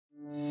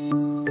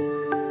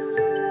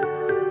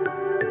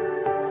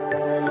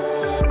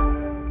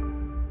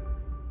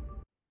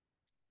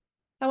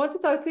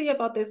talk to you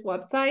about this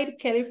website,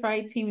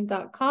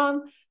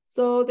 KellyFryTeam.com.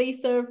 So they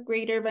serve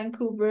Greater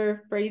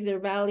Vancouver, Fraser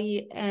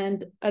Valley,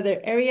 and other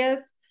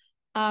areas.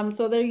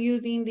 So they're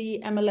using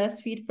the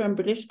MLS feed from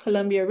British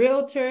Columbia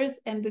Realtors,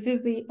 and this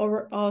is the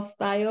overall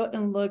style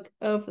and look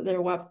of their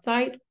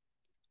website.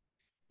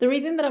 The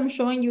reason that I'm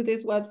showing you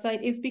this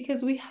website is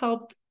because we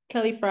helped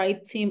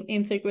KellyFry team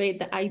integrate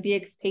the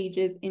IDX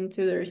pages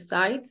into their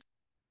site.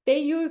 They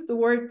used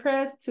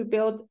WordPress to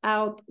build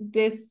out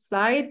this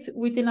site.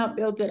 We did not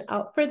build it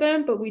out for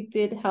them, but we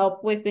did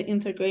help with the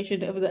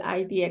integration of the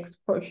IDX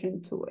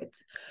portion to it.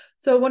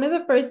 So one of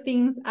the first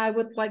things I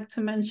would like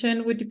to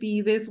mention would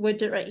be this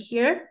widget right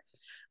here.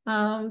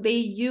 They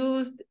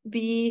used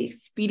the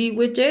Speedy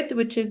widget,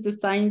 which is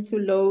designed to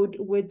load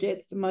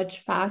widgets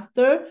much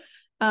faster.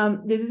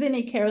 This is in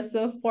a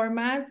carousel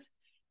format.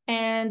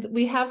 And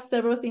we have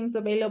several things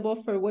available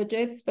for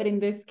widgets, but in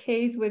this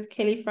case with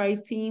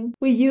KellyFry team,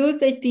 we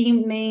used a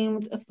theme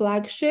named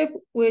Flagship,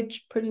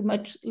 which pretty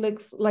much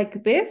looks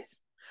like this.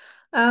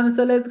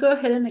 So let's go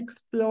ahead and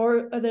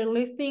explore other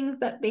listings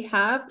that they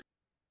have.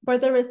 For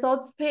the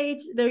results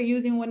page, they're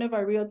using one of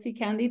our Realty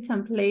Candy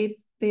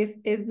templates. This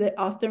is the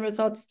Austin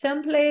results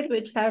template,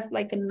 which has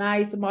like a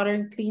nice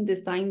modern clean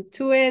design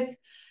to it,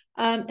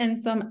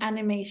 and some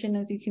animation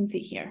as you can see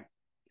here.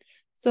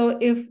 So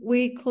if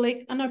we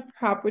click on a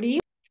property,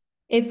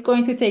 it's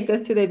going to take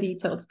us to the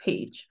details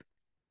page.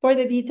 For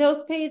the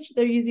details page,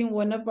 they're using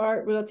one of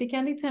our Realty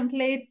Candy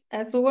templates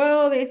as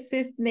well. This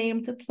is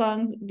named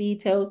Plum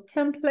Details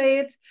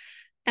Template.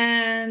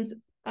 And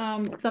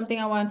something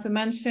I want to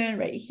mention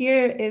right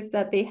here is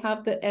that they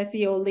have the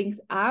SEO Links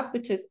app,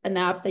 which is an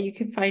app that you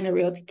can find in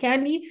Realty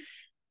Candy,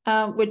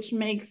 which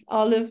makes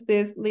all of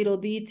these little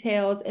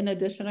details and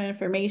additional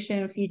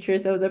information,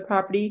 features of the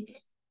property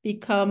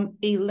become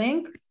a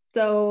link.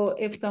 So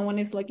if someone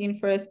is looking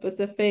for a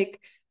specific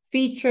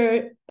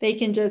feature, they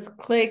can just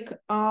click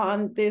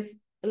on this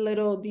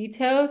little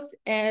details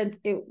and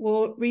it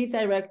will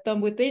redirect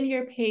them within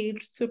your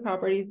page to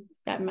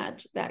properties that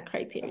match that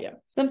criteria.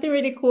 Something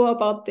really cool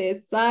about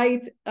this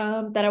site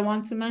that I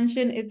want to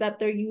mention is that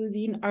they're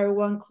using our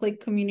one-click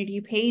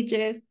community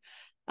pages.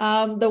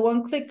 The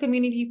one-click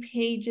community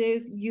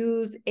pages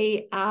use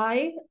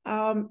AI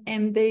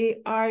and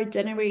they are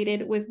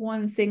generated with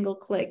one single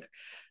click.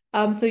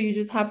 So you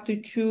just have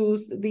to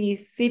choose the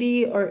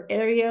city or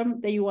area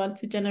that you want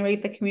to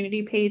generate the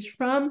community page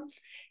from,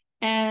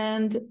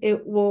 and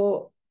it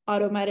will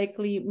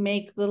automatically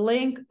make the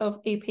link of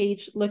a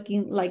page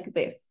looking like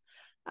this.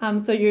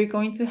 So you're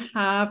going to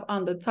have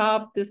on the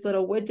top this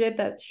little widget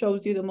that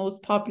shows you the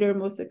most popular,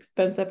 most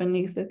expensive, and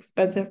least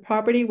expensive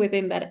property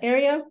within that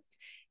area.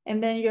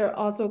 And then you're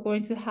also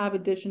going to have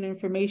additional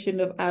information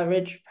of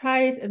average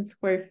price and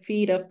square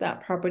feet of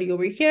that property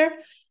over here,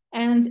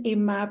 and a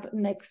map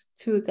next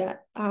to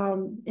that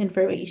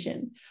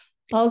information.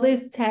 All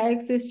this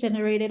text is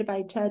generated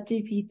by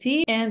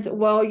ChatGPT, and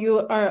well, you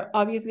are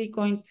obviously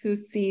going to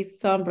see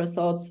some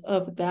results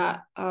of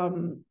that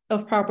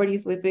of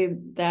properties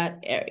within that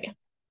area.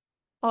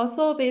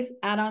 Also, these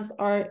add-ons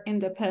are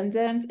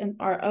independent and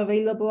are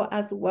available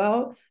as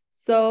well.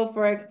 So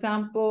for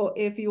example,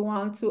 if you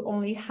want to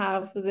only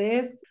have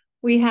this,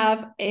 we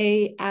have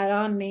a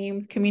add-on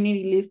named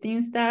Community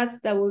Listing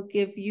Stats that will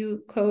give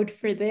you code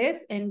for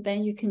this, and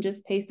then you can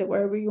just paste it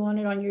wherever you want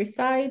it on your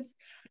site.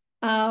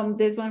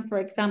 This one, for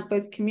example,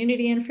 is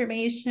community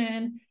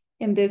information,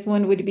 and this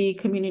one would be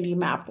community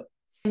map.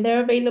 And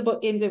they're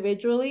available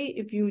individually.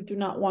 If you do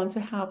not want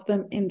to have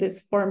them in this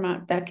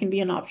format, that can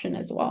be an option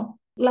as well.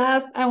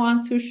 Last, I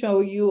want to show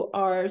you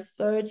our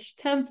search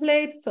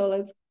template. So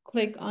let's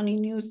click on a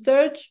new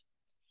search.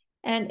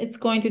 And it's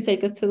going to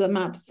take us to the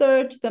map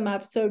search. The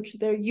map search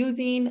they're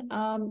using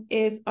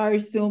is our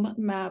Zoom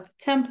map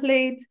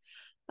template.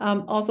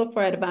 Also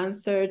for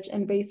advanced search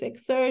and basic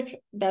search,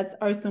 that's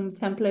our Zoom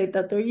template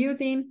that they're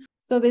using.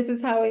 So this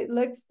is how it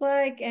looks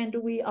like. And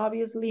we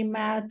obviously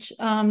match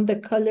the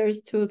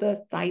colors to the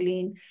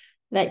styling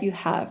that you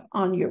have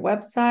on your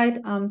website.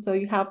 So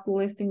you have the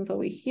listings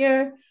over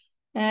here.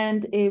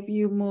 And if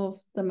you move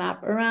the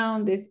map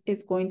around, this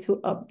is going to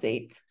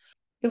update.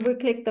 If we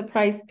click the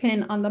price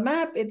pin on the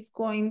map, it's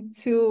going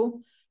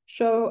to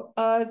show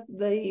us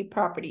the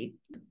property.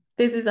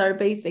 This is our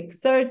basic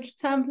search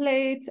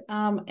template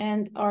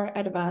and our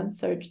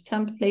advanced search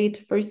template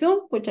for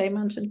Zoom, which I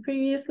mentioned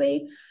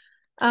previously.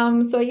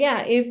 So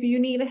yeah, if you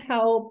need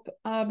help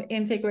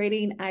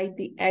integrating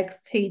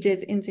IDX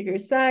pages into your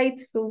site,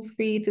 feel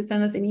free to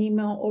send us an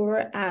email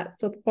over at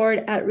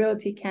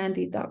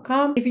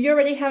support@realtycandy.com. If you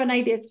already have an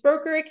IDX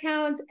broker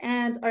account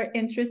and are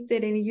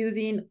interested in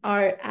using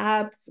our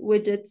apps,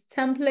 widgets,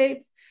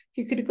 templates,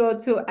 you could go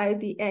to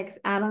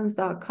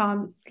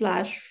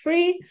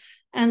idxaddons.com/free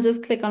and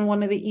just click on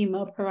one of the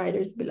email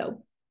providers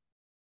below.